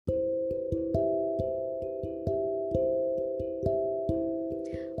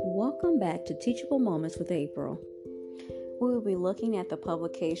back to Teachable Moments with April. We will be looking at the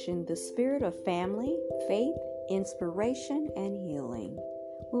publication The Spirit of Family, Faith, Inspiration, and Healing.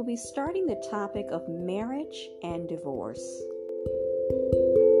 We'll be starting the topic of marriage and divorce.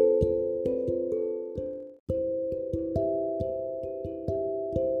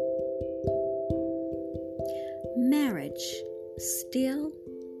 Marriage, Still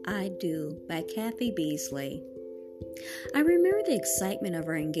I Do by Kathy Beasley. I remember the excitement of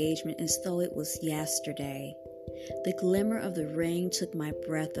our engagement as though it was yesterday. The glimmer of the ring took my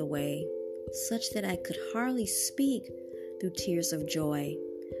breath away, such that I could hardly speak through tears of joy.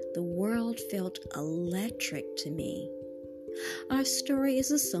 The world felt electric to me. Our story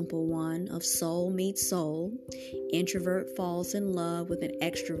is a simple one of soul meets soul. Introvert falls in love with an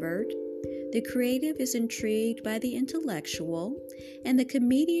extrovert. The creative is intrigued by the intellectual, and the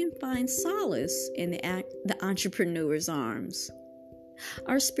comedian finds solace in the entrepreneur's arms.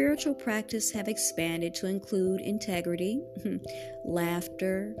 Our spiritual practice have expanded to include integrity,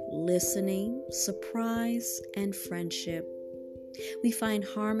 laughter, listening, surprise, and friendship. We find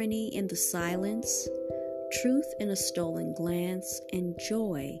harmony in the silence, truth in a stolen glance, and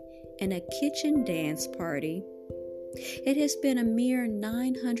joy in a kitchen dance party. It has been a mere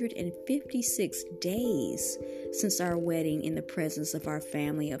 956 days since our wedding in the presence of our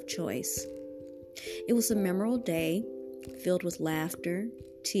family of choice. It was a memorable day filled with laughter,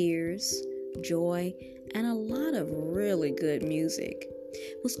 tears, joy, and a lot of really good music.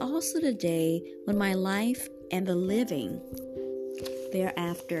 It was also the day when my life and the living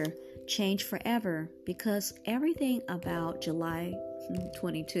thereafter changed forever, because everything about July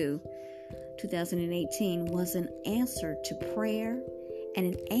 22, 2018 was an answer to prayer and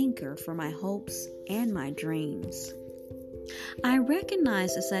an anchor for my hopes and my dreams. I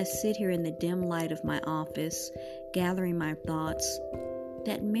recognize as I sit here in the dim light of my office, gathering my thoughts,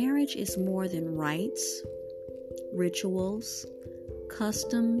 that marriage is more than rites, rituals,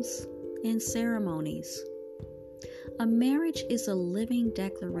 customs, and ceremonies. A marriage is a living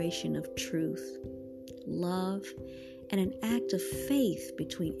declaration of truth, love, and an act of faith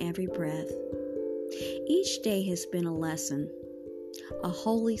between every breath. Each day has been a lesson, a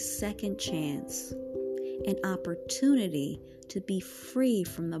holy second chance, an opportunity to be free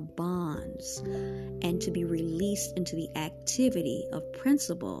from the bonds and to be released into the activity of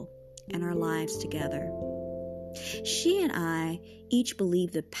principle and our lives together. She and I each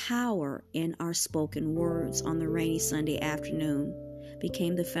believe the power in our spoken words on the rainy Sunday afternoon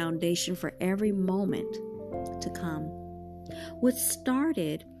became the foundation for every moment to come. What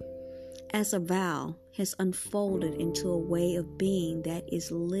started as a vow has unfolded into a way of being that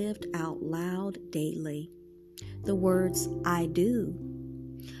is lived out loud daily. The words "I do"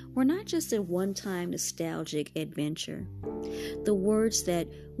 were not just a one-time nostalgic adventure. The words that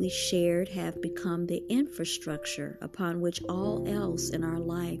we shared have become the infrastructure upon which all else in our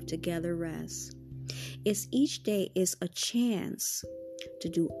life together rests. Each day is a chance to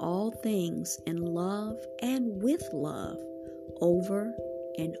do all things in love and with love over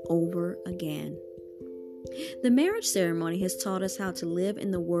and over again. The marriage ceremony has taught us how to live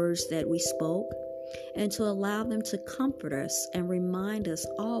in the words that we spoke and to allow them to comfort us and remind us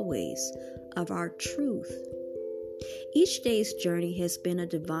always of our truth. Each day's journey has been a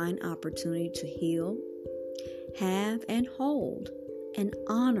divine opportunity to heal, have and hold, and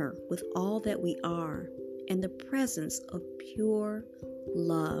honor with all that we are in the presence of pure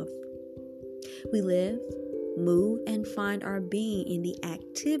love. We live, move, and find our being in the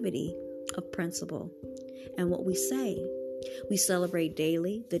activity of principle and what we say. We celebrate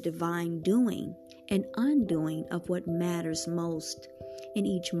daily the divine doing and undoing of what matters most in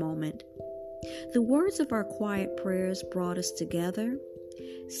each moment. The words of our quiet prayers brought us together,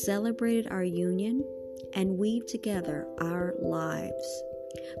 celebrated our union, and weave together our lives.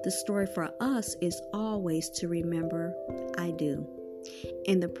 The story for us is always to remember "I do"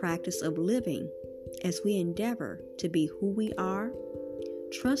 in the practice of living as we endeavor to be who we are,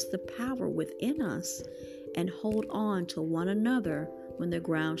 trust the power within us, and hold on to one another when the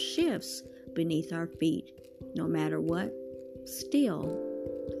ground shifts beneath our feet. No matter what, still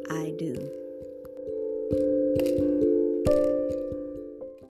I do.